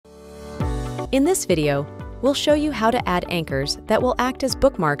In this video, we'll show you how to add anchors that will act as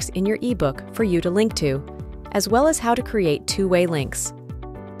bookmarks in your ebook for you to link to, as well as how to create two-way links.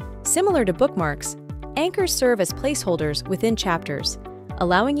 Similar to bookmarks, anchors serve as placeholders within chapters,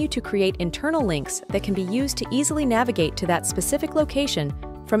 allowing you to create internal links that can be used to easily navigate to that specific location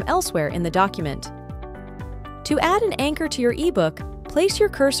from elsewhere in the document. To add an anchor to your ebook, place your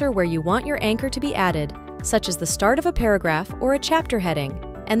cursor where you want your anchor to be added, such as the start of a paragraph or a chapter heading,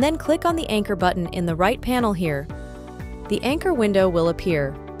 and then click on the anchor button in the right panel here. The anchor window will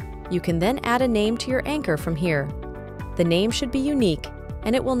appear. You can then add a name to your anchor from here. The name should be unique,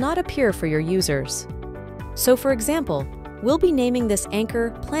 and it will not appear for your users. So for example, we'll be naming this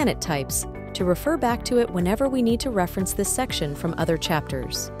anchor Planet Types to refer back to it whenever we need to reference this section from other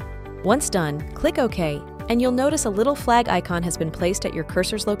chapters. Once done, click OK, and you'll notice a little flag icon has been placed at your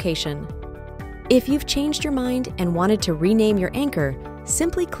cursor's location. If you've changed your mind and wanted to rename your anchor,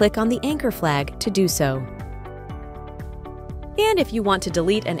 simply click on the anchor flag to do so. And if you want to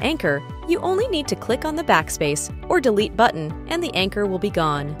delete an anchor, you only need to click on the backspace or delete button and the anchor will be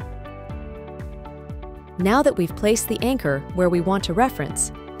gone. Now that we've placed the anchor where we want to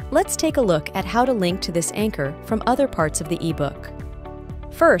reference, let's take a look at how to link to this anchor from other parts of the ebook.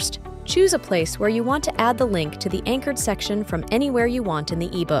 First, choose a place where you want to add the link to the anchored section from anywhere you want in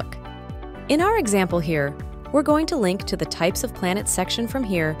the ebook. In our example here, we're going to link to the Types of Planets section from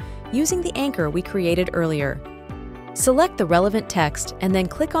here using the anchor we created earlier. Select the relevant text and then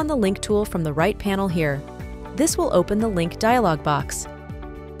click on the link tool from the right panel here. This will open the link dialog box.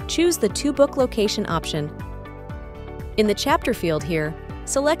 Choose the To Book Location option. In the chapter field here,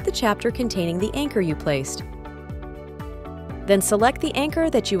 select the chapter containing the anchor you placed. Then select the anchor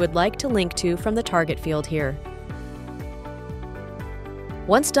that you would like to link to from the target field here.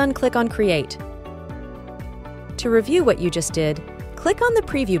 Once done, click on Create. To review what you just did, click on the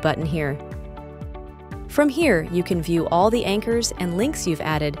Preview button here. From here, you can view all the anchors and links you've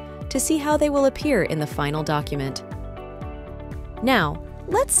added to see how they will appear in the final document. Now,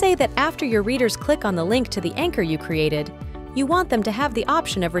 let's say that after your readers click on the link to the anchor you created, you want them to have the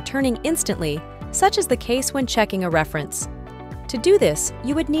option of returning instantly, such as the case when checking a reference. To do this,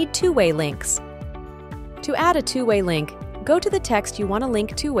 you would need two-way links. To add a two-way link, go to the text you want to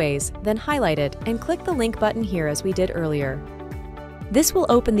link two ways, then highlight it and click the link button here as we did earlier. This will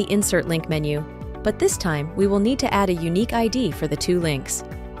open the Insert Link menu, but this time we will need to add a unique ID for the two links.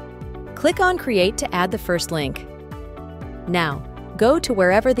 Click on Create to add the first link. Now, go to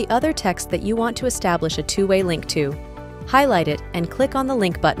wherever the other text that you want to establish a two-way link to, highlight it and click on the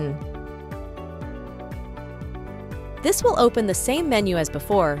link button. This will open the same menu as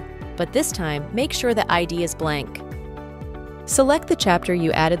before, but this time make sure the ID is blank. Select the chapter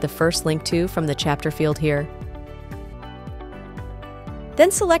you added the first link to from the chapter field here.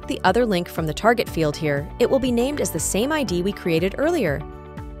 Then select the other link from the target field here. It will be named as the same ID we created earlier.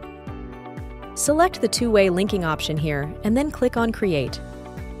 Select the two-way linking option here and then click on Create.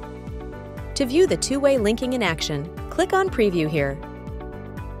 To view the two-way linking in action, click on Preview here.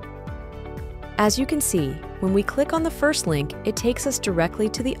 As you can see, when we click on the first link, it takes us directly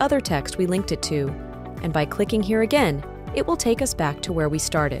to the other text we linked it to, and by clicking here again, it will take us back to where we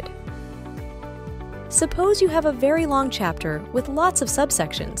started. Suppose you have a very long chapter with lots of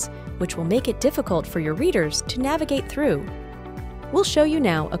subsections, which will make it difficult for your readers to navigate through. We'll show you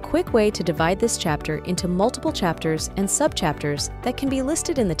now a quick way to divide this chapter into multiple chapters and subchapters that can be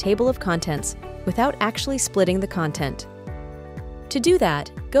listed in the table of contents without actually splitting the content. To do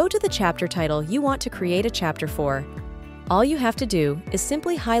that, go to the chapter title you want to create a chapter for. All you have to do is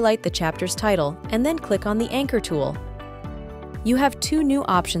simply highlight the chapter's title and then click on the Anchor tool. You have two new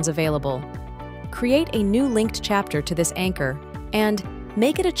options available. Create a new linked chapter to this anchor and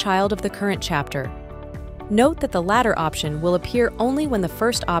make it a child of the current chapter. Note that the latter option will appear only when the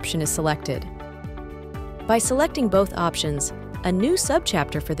first option is selected. By selecting both options, a new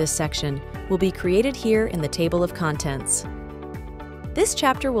subchapter for this section will be created here in the table of contents. This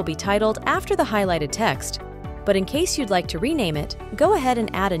chapter will be titled after the highlighted text, but in case you'd like to rename it, go ahead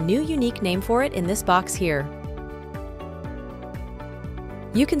and add a new unique name for it in this box here.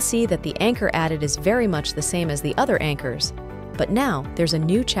 You can see that the anchor added is very much the same as the other anchors, but now there's a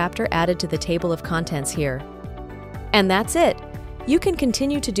new chapter added to the table of contents here. And that's it! You can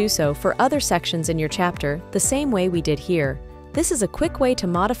continue to do so for other sections in your chapter the same way we did here. This is a quick way to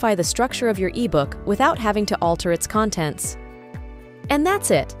modify the structure of your ebook without having to alter its contents. And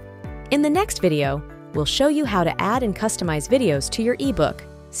that's it! In the next video, we'll show you how to add and customize videos to your ebook.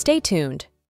 Stay tuned!